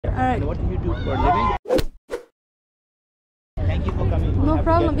here. All right. And what do you do for a living? Thank you for coming. No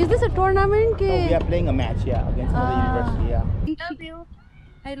problem. Is this a tournament? No, we are playing a match, yeah, against another university, yeah. Love you.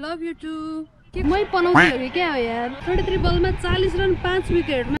 I love you too. मैं पनाउँछु क्या हो यार 33 बलमा 40 run 5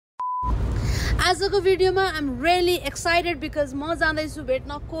 wicket आजको भिडियोमा I'm really excited because म जाँदैछु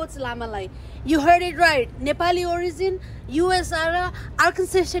भेट्न कोच लामालाई. You heard it right. Nepali origin, US आएर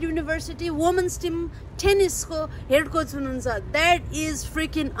Arkansas State University women's team tennis को head coach हुनुहुन्छ. That is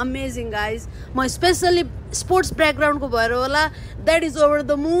freaking amazing, guys. म especially sports background को भएर होला. That is over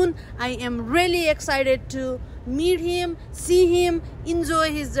the moon. I am really excited to meet him, see him,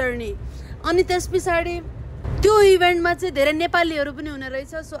 enjoy his journey. अनि त्यसपछि त्यो इभेन्टमा चाहिँ धेरै नेपालीहरु पनि हुने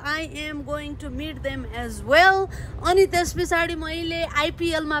रहेछ. So I am going to meet them as well. अनि त्यसपछि मैले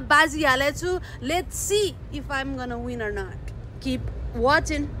IPL मा बाजी हालेको छु. Let's see if I'm gonna win or not. Keep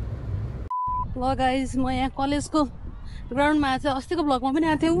watching. ल गाइस म यहाँ कलेजको ग्राउन्डमा चाहिँ अस्तिको भ्लगमा पनि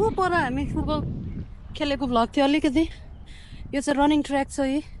आएको थिएँ. उ पर हामी फुटबल खेलेको भ्लग थियो अलिकति. यो चाहिँ रनिङ ट्र्याक छ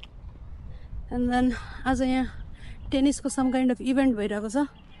है. And then आज यहाँ टेनिसको some kind of event भइरहेको छ.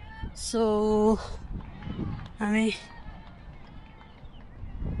 So हामी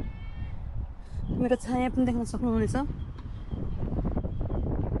मेरो छाया पनि देख्न सक्नुहुनेछ.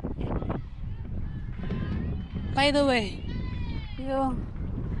 By the way, यो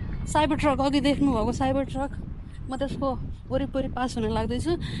साइबर ट्रक अघि देख्नु भएको साइबर ट्रक म त्यसको वरिपरि पास हुन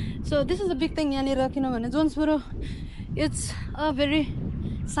लाग्दैछु. So this is a big thing यहाँनिर किनभने जोन्सबरो इट्स अ भेरी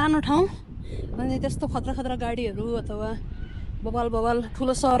सानो ठाउँ अनि त्यस्तो खतरा खतरा गाडीहरू अथवा बवाल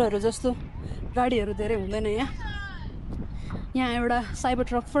ठुलो सहरहरू जस्तो गाडीहरू धेरै हुँदैन यहाँ एउटा साइबर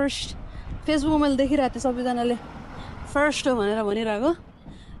ट्रक फर्स्ट फेसबुकमा मैले देखिरहेको थिएँ सबैजनाले फर्स्ट हो भनेर भनिरहेको.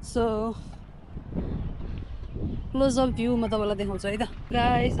 सो क्लोज अप भ्यू म तपाईँलाई देखाउँछु है त.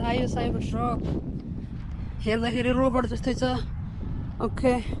 गाइस आयो साइबर ट्रक हेर्दाखेरि रोबोट जस्तै छ.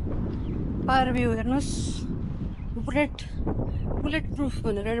 ओके पावर भ्यू हेर्नुहोस्. बुलेट प्रुफ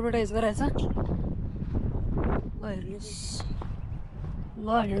भनेर एडभर्टाइज गराएछ. ल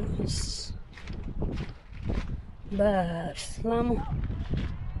हेर्नुहोस् बस लामो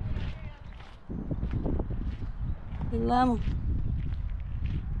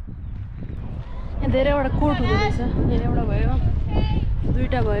यहाँ धेरैवटा कोर्ट हुँदो रहेछ. यहाँ एउटा भयो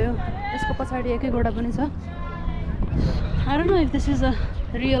दुईटा भयो यसको पछाडि एकैवटा पनि छ. I don't know if this is a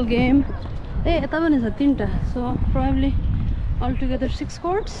real game. यता पनि छ 3टा. So probably altogether 6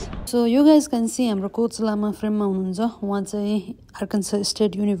 courts. So you guys can see हाम्रो कोच लामा फ्रेममा हुनुहुन्छ. उहाँ चाहिँ Arkansas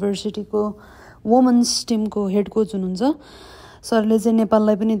State University को वुमेन्स टिमको हेड कोच हुनुहुन्छ. सरले चाहिँ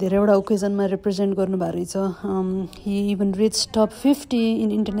नेपाललाई पनि धेरैवटा ओकेजनमा रिप्रेजेन्ट गर्नुभएको रहेछ. He even reached top 50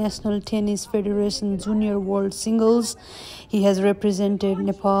 in International Tennis Federation Junior World Singles. He has represented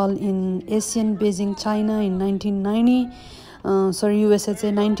Nepal in Asian Beijing China in 1990. USA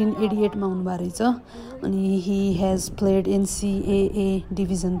चाहिँ 1988 मा हुनुभएको रहेछ. अनि he has played NCAA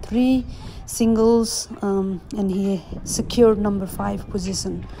Division 3 singles and he secured number 5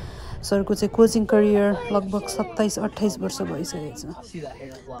 position. सरको चाहिँ coaching career लगभग 27-28 वर्ष भइसकेको छ.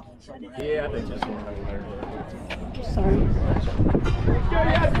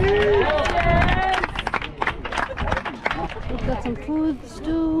 We've got some foods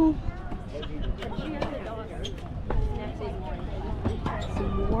too.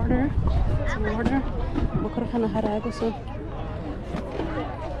 Some water. भर्खर खाना खाएर आएको छु.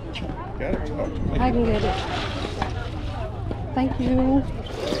 I can get it. Thank you.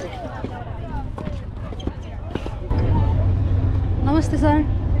 Namaste, sir.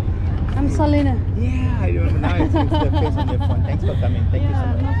 I'm Salna. Yeah, I remember now. It's the face on your phone. Thanks for coming. Thank you so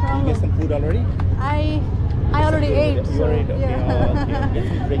much. No problem. You get some food already? I already ate. You already ate? Okay. Yeah. Oh, okay. Get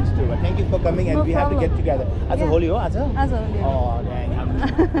some drinks too. But thank you for coming and No we have to get together. As a whole, As a whole. Oh, dang.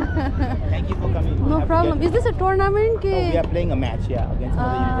 Thank you for coming. No problem. Is this a tournament? No, we are playing a match, yeah, against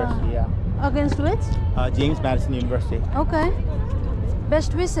another university, yeah. Against which? James Madison University. Okay.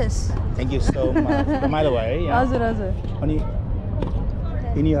 Best wishes. Thank you so much. Ramiलो भयो है यहाँ. हजुर. अनि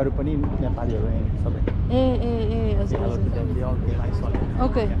यिनीहरू पनि नेपालीहरू नै सबै. हजुर. They all play nice one.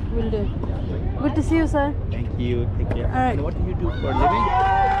 Okay, will do. Good to see you, sir. Thank you. Take care. All right. And what do you do for a living?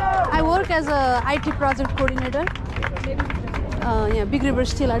 I work as a IT project coordinator. Big River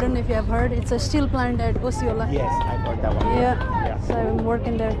Steel. I don't know if you have heard. It's a steel plant at Osceola. Yes, I've heard that one. Yeah. So I'm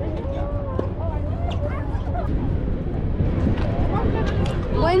working there.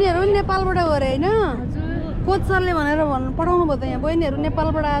 बहिनीहरू नेपालबाट हो रे हैन coach सरले भनेर पठाउनु भयो त यहाँ बहिनीहरू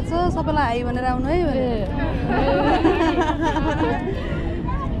नेपालबाट आछ सबैलाई हाई भनेर आउनु है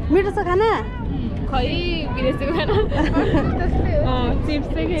मिठो छ खाना खै विदेशी खाना चिप्स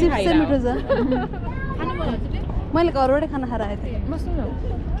चाहिँ मिठो छ खानु भयो हजुरले मैले घरबाटै खाना खाएर आएको थिएँ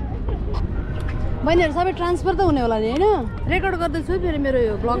बहिनीहरू सबै ट्रान्सफर त हुने होला नि होइन रेकर्ड गर्दैछु फेरि मेरो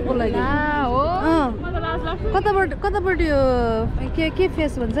यो ब्लगको लागि कतापट्टि यो के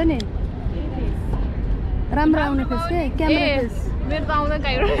फेस भन्छ नि राम्रो आउने फेस के क्यामेरा फेस मेरो त आउँदैन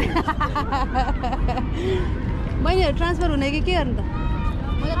काइरो बहिनीहरू ट्रान्सफर हुने कि के गर्नु त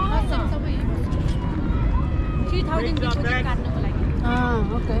 3000 काट्नको लागि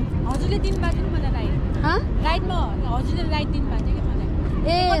ओके हजुरले दिनुभएको थियो नि मलाई राइटमा हजुरले राइट दिनुभएको थियो कि मलाई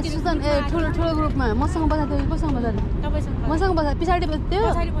ए सुजन ए ठुलो ग्रुपमा मसँग बसेको थियो कोसँग बसेको तपाईसँग मसँग बसेको पछाडि बस्थ्यो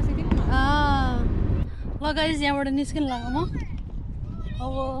पछाडि बसेको थिएँ ल गाइस यहाँबाट निस्किन लाग्यो म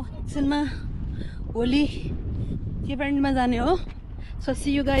अब एकछिनमा भोलि के ब्यान्डमा जाने हो सो सी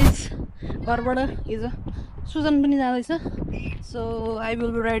यु गाइस घरबाट हिजो सुजन पनि जाँदैछ so I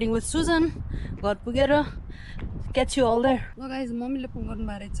will be riding with Sujan घर पुगेर क्याच यु अल देयर ल गाइस मम्मीले फोन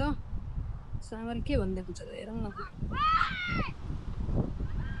गर्नुभएको रहेछ सो आमाले के भनिदिएको छ हेरौँ न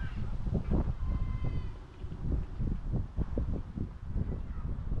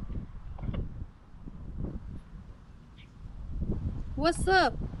What's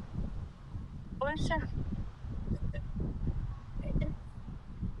up? What's up?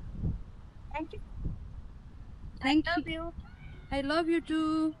 Thank you. Thank Love you. you. I love you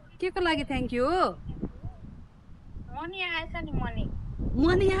too. के को लागि थ्याङ्क यू Money आएछ नि money.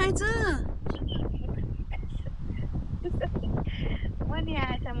 मनी आएछ Money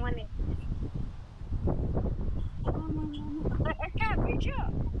आएछ money. कहाँ भेट्यो?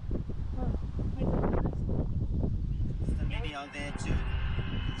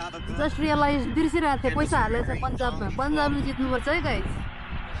 जस्ट रियलाइज बिर्सिरहेको थिएँ पैसा हालेछ पन्जाबमा पन्जाबले जित्नुपर्छ है गाइस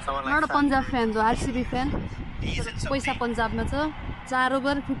एउटा पन्जाब फ्यान छ आरसिबी फ्यान पैसा पन्जाबमा छ 4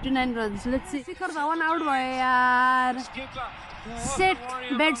 over 59 runs let's see Shikhar Dhawan out भयो यार सेट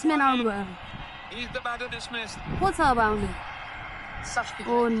ब्याट्सम्यान आउट भयो को छ अब आउने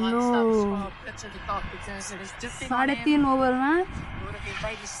ओ नो 3.5 ओभरमा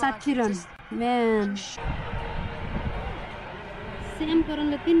 60 रन म्यान सेम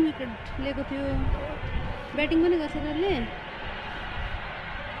करणले 3 विकेट लिएको थियो ब्याटिङ पनि गर्छ त्यसले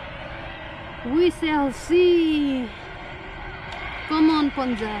we shall C com on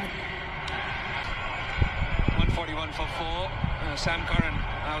Punjab 141 for 4 Sam Curran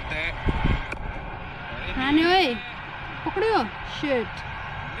out there हाने ओए पकड्यो shit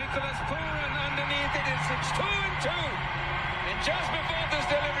Nicholas Pooran underneath it it's 2 and 2 and just before this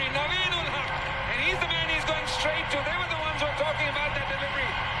delivery Naveen ul Haq and he's the man he's going straight to they were the ones who were talking about that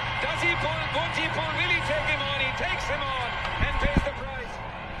delivery does he pull won't he pull will he take him on he takes him on and pays the price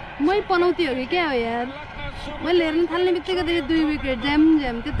मै पनौती हो कि क्या हो यार मैले हेर्न थाल्ने बित्तिकै देखेँ 2 विकेट ज्याम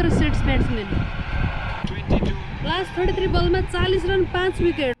त्यत्रो सेट्स ब्याट्सम्यान लास्ट 33 बलमा 40 रन 5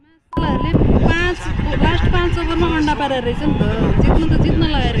 विकेट लास्ट 5 ओभरमा अन्डा पारेर रहेछ नि त जित्न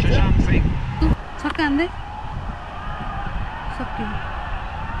लगाएर रहेछ छक्का हान्दै सक्यो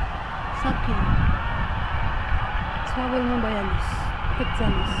 6 बलमा 42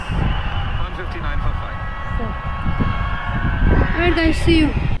 41 159 for 5 Alright guys, see you.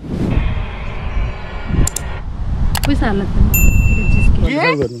 पैसा हाल्ला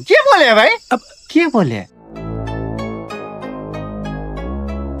के बोले भाइ अब के बोले